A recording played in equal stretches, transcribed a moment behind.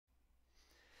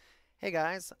Hey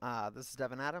guys, this is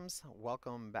Devin Adams.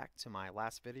 Welcome back to my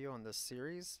last video in this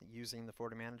series using the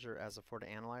FortiManager as a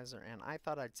FortiAnalyzer, and I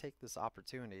thought I'd take this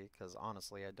opportunity, because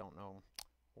honestly I don't know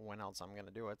when else I'm going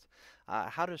to do it,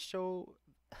 how to show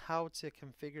how to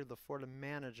configure the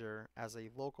FortiManager as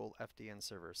a local FDN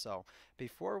server. So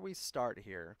before we start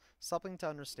here, something to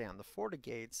understand: the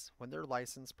FortiGates, when they're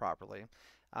licensed properly,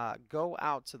 go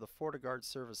out to the FortiGuard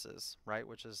services, right,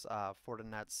 which is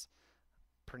Fortinet's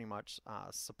pretty much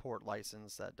support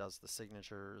license that does the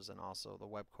signatures and also the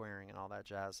web querying and all that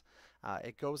jazz.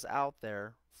 It goes out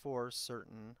there for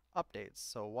certain updates.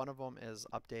 So one of them is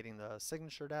updating the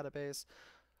signature database,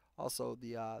 also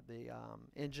the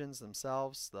engines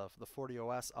themselves, the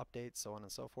FortiOS updates, so on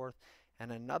and so forth. And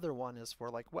another one is for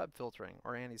like web filtering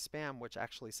or anti-spam, which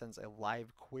actually sends a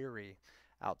live query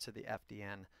out to the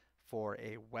FDN for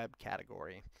a web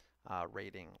category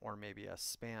rating, or maybe a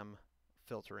spam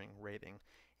filtering rating.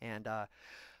 And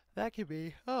that could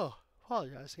be, oh,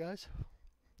 apologize guys,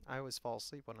 I always fall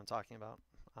asleep when I'm talking about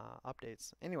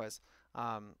updates. Anyways,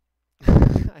 I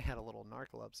had a little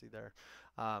narcolepsy there.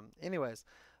 Anyways,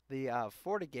 the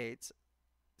FortiGate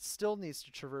still needs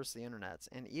to traverse the internet,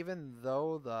 and even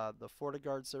though the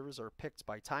FortiGuard servers are picked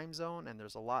by time zone and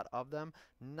there's a lot of them,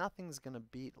 nothing's going to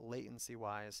beat latency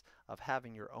wise of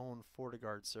having your own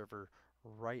FortiGuard server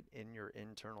right in your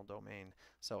internal domain.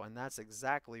 So, and that's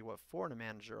exactly what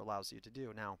FortiManager allows you to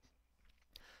do. Now,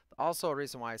 also a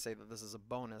reason why I say that this is a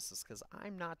bonus is because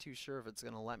I'm not too sure if it's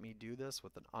going to let me do this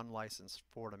with an unlicensed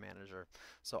FortiManager.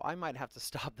 So I might have to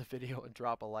stop the video and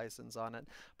drop a license on it.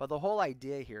 But the whole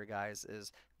idea here, guys,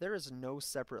 is there is no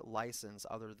separate license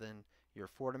other than your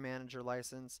FortiManager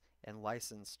license and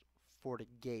licensed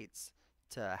FortiGates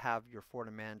to have your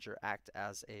FortiManager act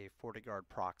as a FortiGuard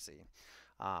proxy.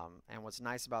 And what's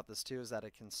nice about this too is that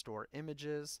it can store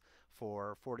images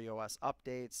for FortiOS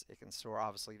updates. It can store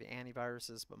obviously the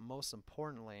antiviruses, but most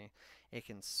importantly, it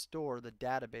can store the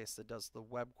database that does the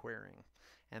web querying.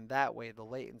 And that way, the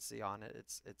latency on it,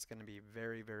 it's going to be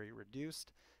very, very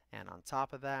reduced. And on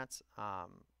top of that,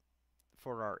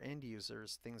 for our end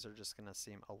users, things are just going to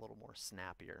seem a little more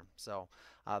snappier. So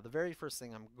the very first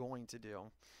thing I'm going to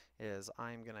do is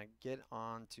I'm going to get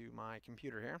onto my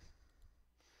computer here.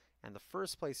 And the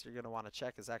first place you're going to want to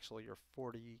check is actually your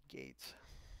FortiGate.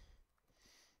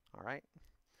 All right.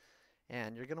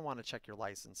 And you're going to want to check your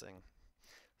licensing.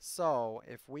 So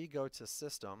if we go to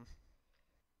System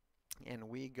and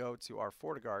we go to our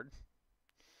FortiGuard,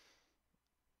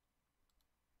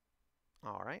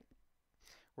 all right,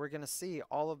 we're going to see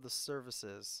all of the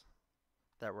services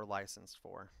that we're licensed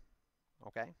for.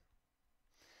 Okay.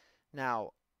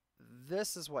 Now,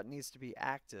 this is what needs to be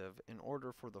active in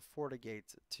order for the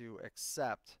FortiGate to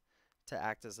accept to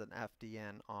act as an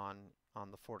FDN on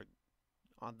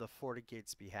the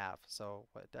FortiGate's behalf. So,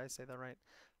 what did I say that right?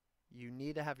 You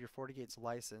need to have your FortiGate's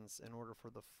license in order for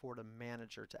the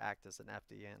FortiManager to act as an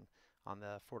FDN on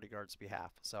the FortiGuard's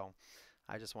behalf. So,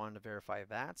 I just wanted to verify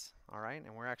that. All right,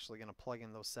 and we're actually going to plug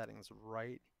in those settings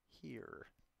right here.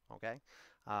 Okay,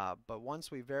 but once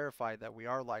we verify that we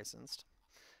are licensed,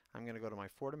 I'm going to go to my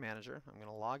FortiManager. I'm going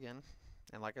to log in.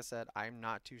 And like I said, I'm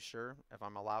not too sure if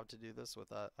I'm allowed to do this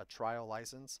with a trial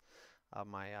license of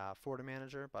my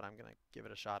FortiManager, but I'm going to give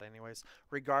it a shot anyways.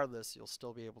 Regardless, you'll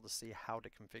still be able to see how to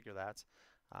configure that,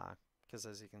 because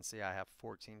as you can see, I have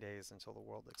 14 days until the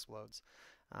world explodes.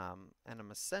 And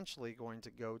I'm essentially going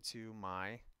to go to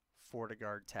my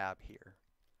FortiGuard tab here.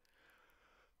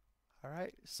 All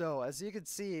right, so as you can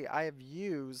see, I have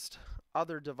used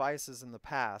other devices in the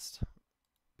past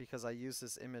because I use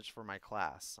this image for my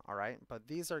class, all right? But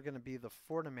these are going to be the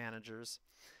FortiManagers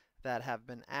that have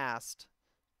been asked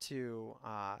to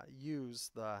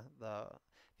use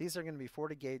these are going to be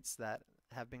FortiGates that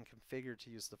have been configured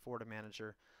to use the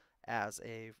FortiManager as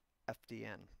a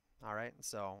FDN, all right?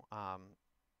 So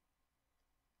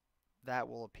that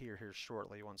will appear here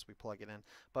shortly once we plug it in.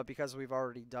 But because we've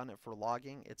already done it for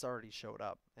logging, it's already showed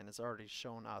up, and it's already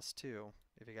shown us too,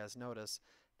 if you guys notice,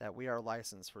 that we are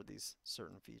licensed for these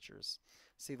certain features.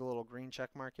 See the little green check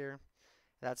mark here?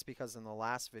 That's because in the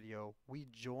last video we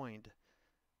joined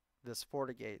this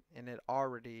FortiGate and it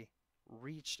already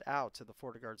reached out to the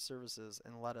FortiGuard services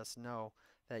and let us know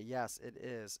that yes, it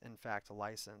is in fact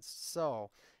licensed.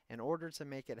 So in order to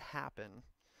make it happen,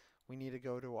 we need to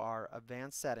go to our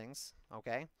advanced settings,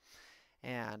 okay?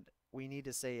 And we need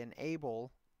to say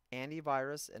enable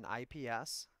antivirus and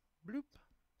IPS. Bloop.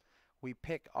 We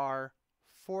pick our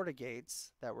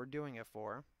FortiGates that we're doing it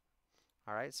for.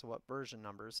 All right, so what version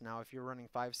numbers? Now, if you're running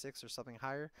 5.6 or something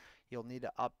higher, you'll need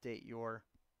to update your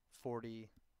FortiOS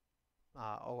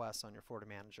on your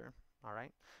FortiManager. All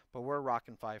right, but we're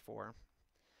rocking 5.4.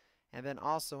 and then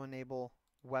also enable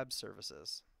web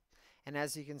services. And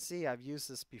as you can see, I've used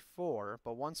this before,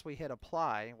 but once we hit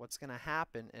apply, what's going to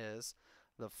happen is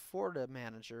the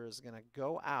FortiManager is going to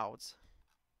go out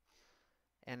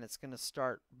and it's going to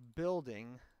start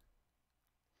building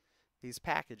these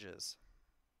packages.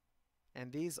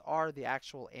 And these are the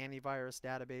actual antivirus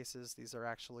databases. These are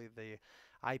actually the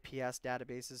IPS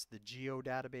databases, the geo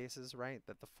databases, right,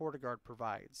 that the FortiGuard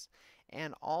provides.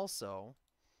 And also,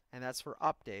 and that's for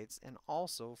updates, and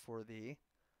also for the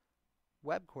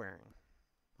web querying.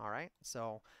 All right,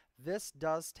 so this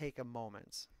does take a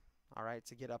moment, all right,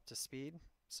 to get up to speed.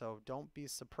 So don't be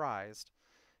surprised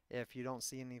if you don't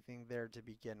see anything there to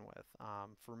begin with.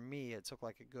 For me, it took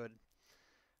like a good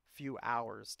few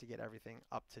hours to get everything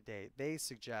up to date. They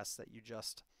suggest that you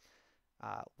just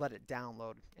let it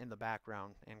download in the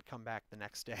background and come back the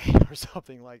next day or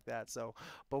something like that. So,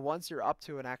 but once you're up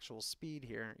to an actual speed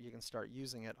here, you can start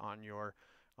using it on your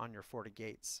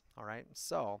FortiGates. All right.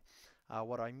 So,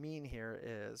 what I mean here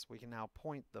is we can now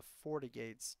point the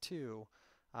FortiGates to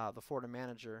the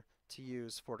FortiManager to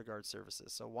use FortiGuard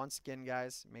services. So once again,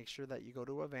 guys, make sure that you go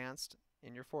to Advanced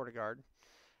in your FortiGuard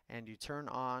and you turn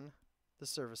on the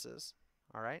services.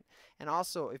 All right. And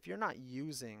also, if you're not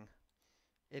using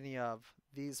any of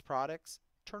these products,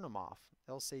 turn them off.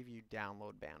 They'll save you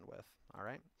download bandwidth. All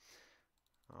right.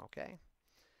 Okay.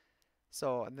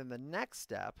 So, and then the next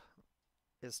step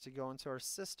is to go into our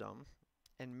system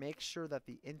and make sure that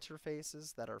the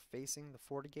interfaces that are facing the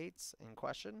FortiGates in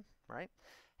question, right,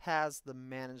 has the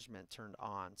management turned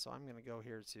on. So I'm going to go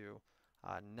here to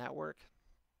network.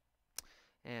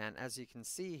 And as you can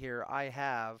see here, I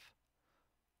have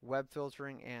web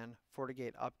filtering and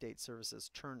FortiGate update services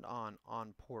turned on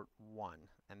port 1,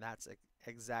 and that's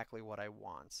exactly what I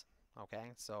want.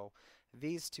 Okay, so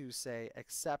these two say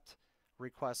accept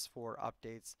requests for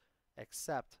updates,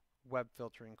 accept web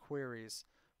filtering queries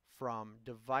from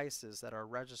devices that are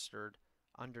registered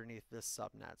underneath this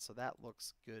subnet. So that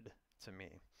looks good to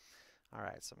me. All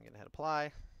right, so I'm going to hit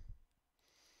apply.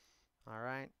 All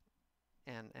right.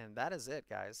 And that is it,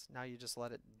 guys. Now you just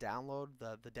let it download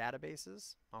the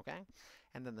databases, okay?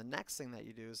 And then the next thing that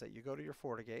you do is that you go to your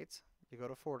FortiGate, you go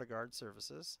to FortiGuard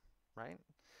services, right?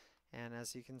 And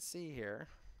as you can see here,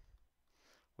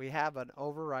 we have an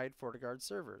override FortiGuard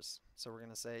servers. So we're going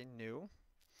to say new,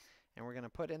 and we're going to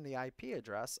put in the IP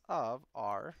address of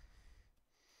our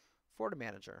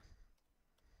FortiManager.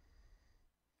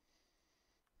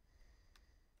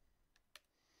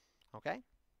 Okay?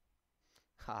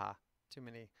 Haha. Too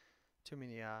many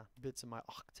bits in my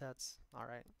octets. All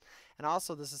right. And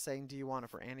also this is saying, do you want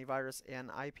it for antivirus and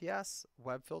IPS,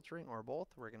 web filtering, or both?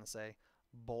 We're going to say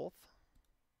both.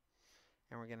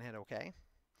 And we're going to hit OK.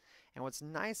 And what's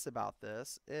nice about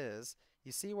this is,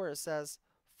 you see where it says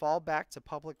fall back to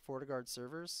public FortiGuard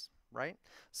servers, right?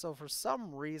 So for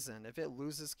some reason, if it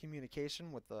loses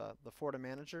communication with the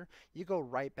FortiManager, you go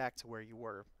right back to where you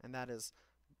were. And that is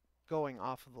going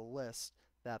off of the list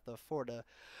that the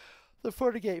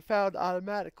FortiGate found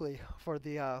automatically for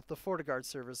the FortiGuard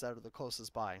servers that are the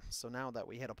closest by. So now that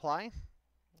we hit apply,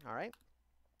 all right,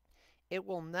 it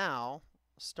will now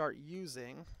start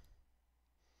using,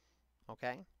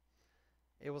 okay,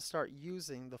 it will start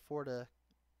using the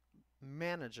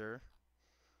FortiManager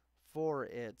for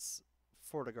its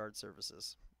FortiGuard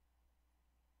services.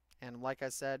 And like I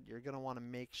said, you're going to want to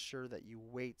make sure that you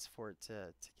wait for it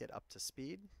to get up to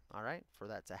speed, all right, for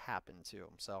that to happen too.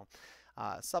 So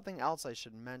something else I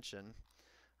should mention,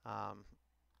 I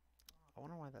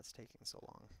wonder why that's taking so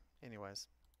long. Anyways,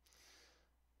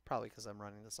 probably because I'm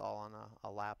running this all on a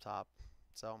laptop.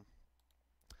 So,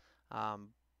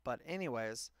 but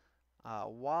anyways,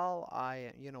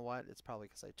 while you know what, it's probably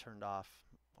because I turned off,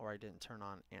 or I didn't turn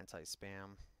on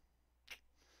anti-spam.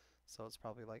 So it's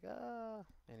probably like,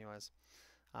 anyways.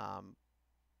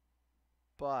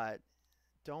 But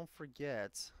don't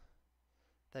forget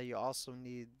that you also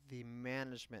need the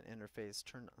management interface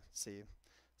turned on. See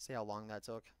how long that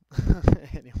took?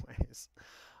 Anyways,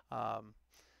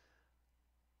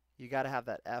 you got to have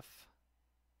that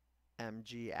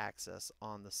FMG access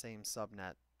on the same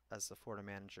subnet as the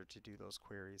FortiManager to do those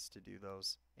queries, to do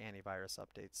those antivirus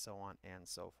updates, so on and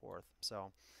so forth.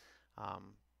 So,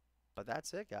 but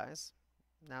that's it, guys.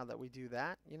 Now that we do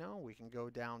that, you know, we can go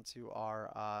down to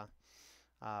our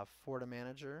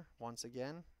FortiManager once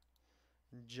again,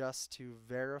 just to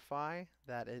verify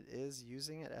that it is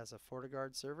using it as a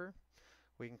FortiGuard server.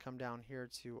 We can come down here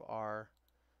to our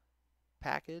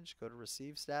package, go to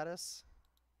receive status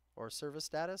or service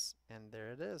status, and there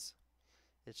it is.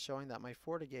 It's showing that my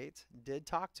FortiGate did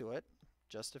talk to it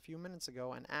just a few minutes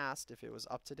ago and asked if it was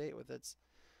up to date with its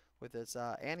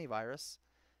antivirus,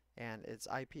 and it's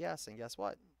IPS, and guess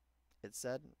what? It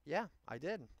said, yeah, I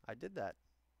did that.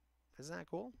 Isn't that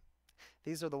cool?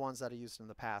 These are the ones that I used in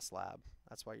the past lab.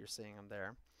 That's why you're seeing them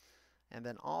there. And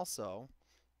then also,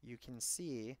 you can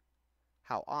see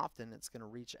how often it's going to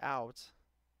reach out,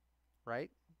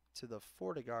 right, to the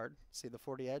FortiGuard. See the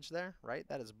FortiEdge there, right?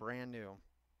 That is brand new.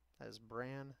 That is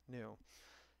brand new.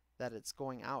 That it's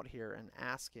going out here and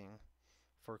asking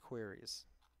for queries.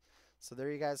 So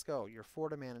there you guys go. Your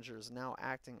FortiManager is now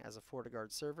acting as a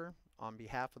FortiGuard server on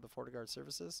behalf of the FortiGuard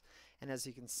services. And as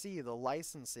you can see, the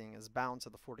licensing is bound to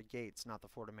the FortiGates, not the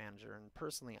FortiManager. And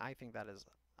personally, I think that is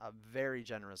very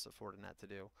generous of Fortinet to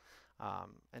do.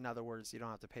 In other words, you don't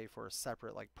have to pay for a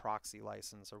separate like proxy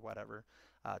license or whatever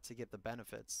to get the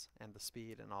benefits and the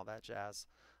speed and all that jazz.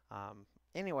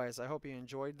 Anyways, I hope you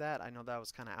enjoyed that. I know that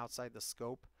was kind of outside the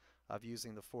scope of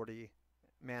using the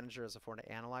FortiManager as a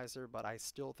FortiAnalyzer, but I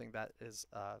still think that is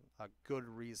a good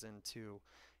reason to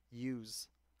use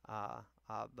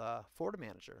the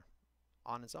FortiManager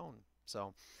on its own.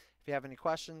 So if you have any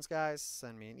questions, guys,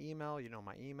 send me an email. You know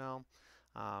my email.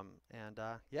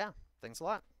 Yeah, thanks a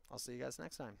lot. I'll see you guys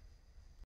next time.